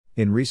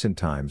In recent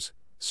times,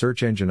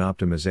 search engine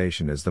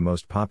optimization is the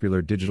most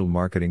popular digital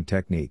marketing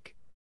technique.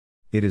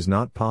 It is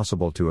not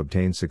possible to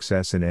obtain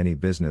success in any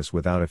business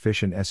without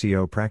efficient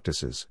SEO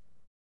practices.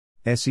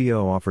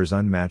 SEO offers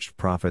unmatched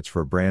profits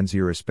for brands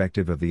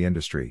irrespective of the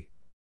industry.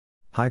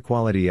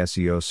 High-quality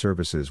SEO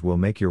services will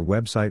make your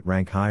website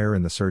rank higher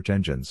in the search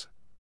engines.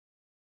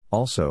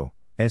 Also,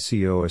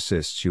 SEO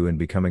assists you in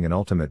becoming an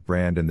ultimate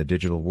brand in the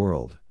digital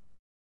world.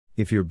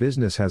 If your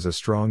business has a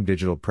strong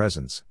digital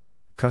presence,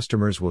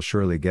 customers will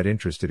surely get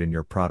interested in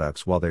your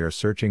products while they are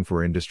searching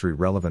for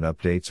industry-relevant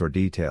updates or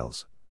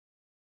details.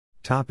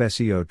 Top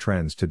SEO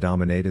trends to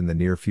dominate in the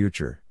near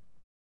future.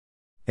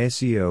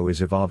 SEO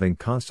is evolving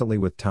constantly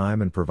with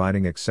time and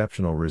providing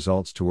exceptional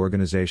results to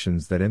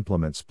organizations that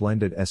implement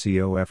splendid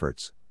SEO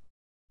efforts.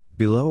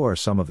 Below are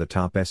some of the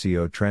top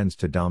SEO trends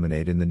to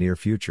dominate in the near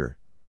future.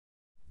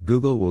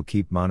 Google will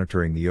keep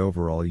monitoring the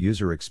overall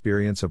user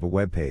experience of a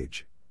web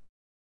page.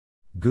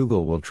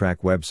 Google will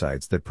track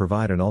websites that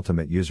provide an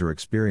ultimate user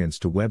experience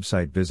to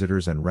website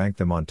visitors and rank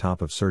them on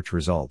top of search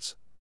results.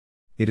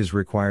 It is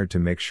required to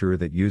make sure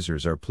that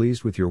users are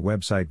pleased with your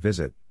website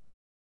visit.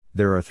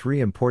 There are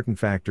 3 important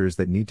factors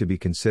that need to be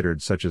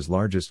considered, such as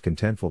largest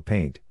contentful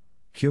paint,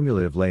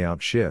 cumulative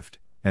layout shift,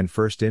 and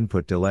first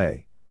input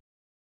delay.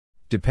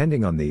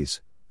 Depending on these,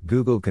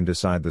 Google can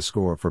decide the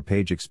score for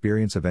page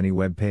experience of any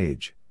web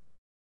page.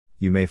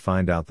 You may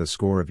find out the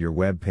score of your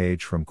web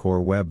page from Core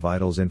Web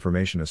Vitals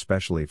information,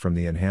 especially from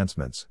the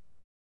enhancements.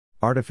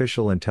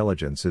 Artificial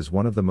intelligence is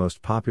one of the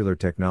most popular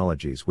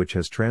technologies which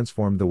has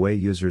transformed the way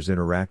users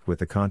interact with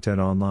the content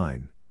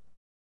online.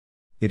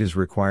 It is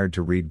required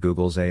to read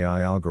Google's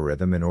AI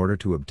algorithm in order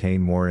to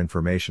obtain more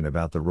information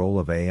about the role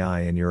of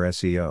AI in your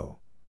SEO.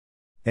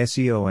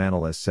 SEO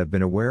analysts have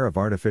been aware of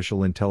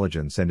artificial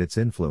intelligence and its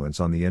influence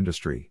on the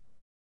industry.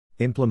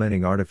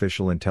 Implementing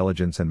artificial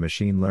intelligence and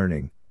machine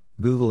learning,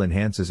 Google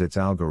enhances its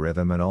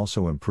algorithm and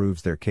also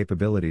improves their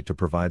capability to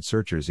provide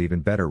searchers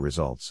even better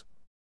results.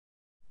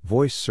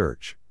 Voice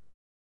search.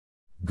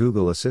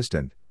 Google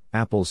Assistant,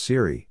 Apple's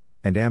Siri,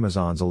 and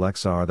Amazon's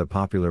Alexa are the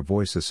popular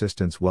voice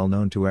assistants well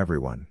known to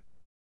everyone.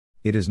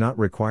 It is not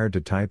required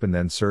to type and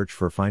then search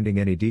for finding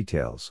any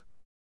details.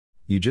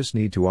 You just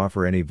need to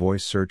offer any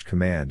voice search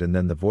command and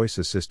then the voice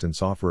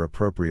assistants offer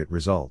appropriate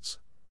results.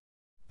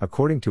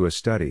 According to a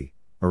study,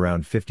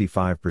 around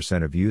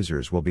 55% of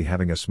users will be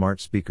having a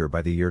smart speaker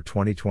by the year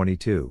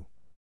 2022.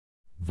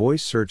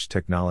 Voice search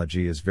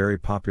technology is very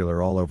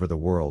popular all over the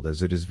world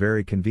as it is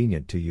very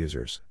convenient to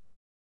users.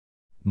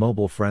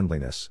 Mobile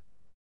friendliness.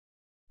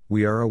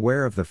 We are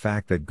aware of the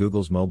fact that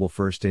Google's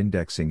mobile-first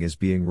indexing is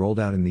being rolled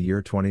out in the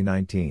year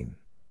 2019.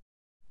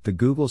 The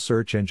Google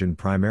search engine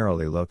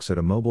primarily looks at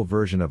a mobile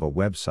version of a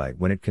website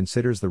when it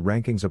considers the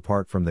rankings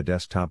apart from the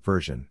desktop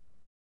version.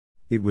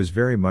 It was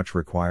very much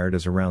required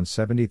as around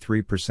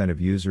 73% of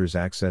users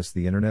access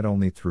the internet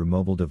only through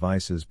mobile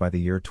devices by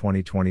the year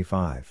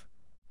 2025.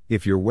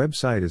 If your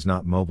website is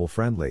not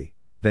mobile-friendly,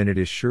 then it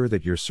is sure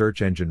that your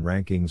search engine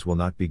rankings will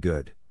not be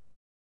good.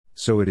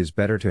 So it is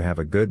better to have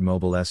a good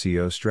mobile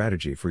SEO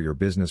strategy for your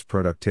business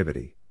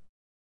productivity.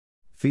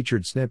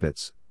 Featured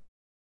snippets.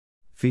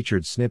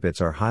 Featured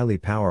snippets are highly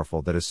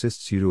powerful that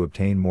assists you to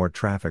obtain more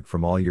traffic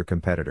from all your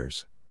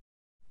competitors.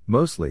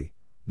 Mostly,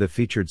 the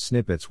featured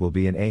snippets will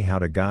be in a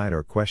how-to guide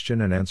or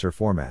question and answer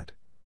format.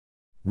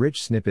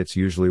 Rich snippets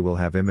usually will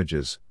have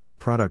images,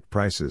 product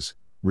prices,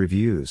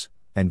 reviews,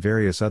 and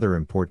various other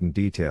important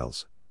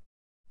details.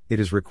 It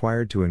is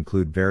required to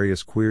include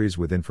various queries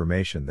with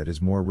information that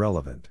is more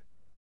relevant.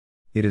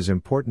 It is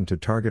important to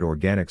target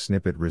organic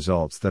snippet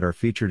results that are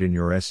featured in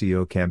your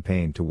SEO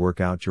campaign to work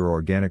out your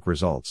organic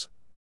results.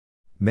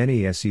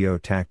 Many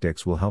SEO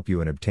tactics will help you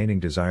in obtaining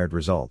desired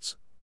results.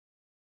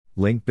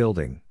 Link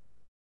building.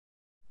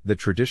 The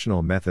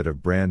traditional method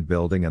of brand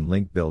building and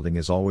link building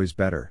is always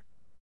better.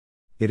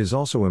 It is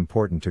also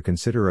important to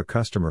consider a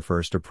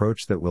customer-first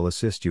approach that will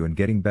assist you in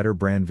getting better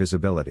brand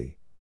visibility.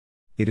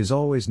 It is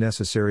always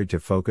necessary to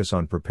focus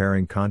on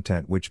preparing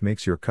content which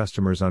makes your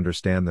customers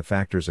understand the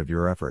factors of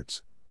your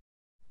efforts.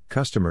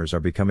 Customers are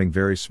becoming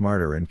very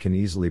smarter and can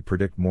easily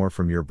predict more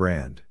from your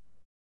brand.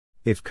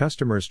 If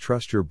customers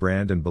trust your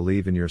brand and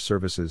believe in your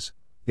services,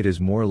 it is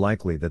more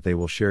likely that they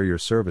will share your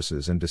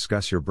services and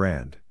discuss your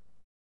brand.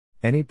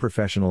 Any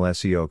professional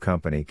SEO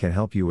company can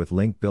help you with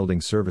link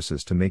building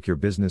services to make your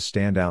business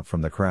stand out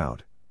from the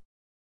crowd.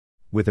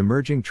 With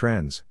emerging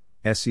trends,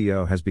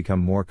 SEO has become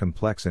more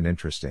complex and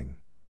interesting.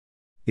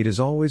 It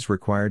is always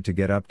required to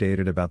get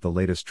updated about the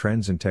latest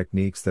trends and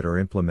techniques that are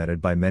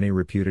implemented by many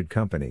reputed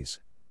companies.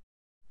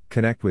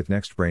 Connect with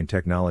NextBrain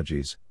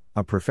Technologies,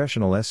 a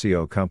professional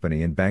SEO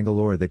company in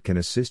Bangalore that can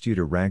assist you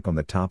to rank on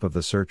the top of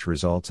the search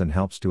results and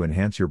helps to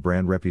enhance your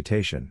brand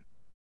reputation.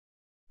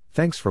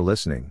 Thanks for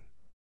listening.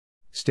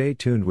 Stay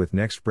tuned with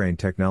NextBrain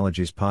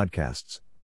Technologies podcasts.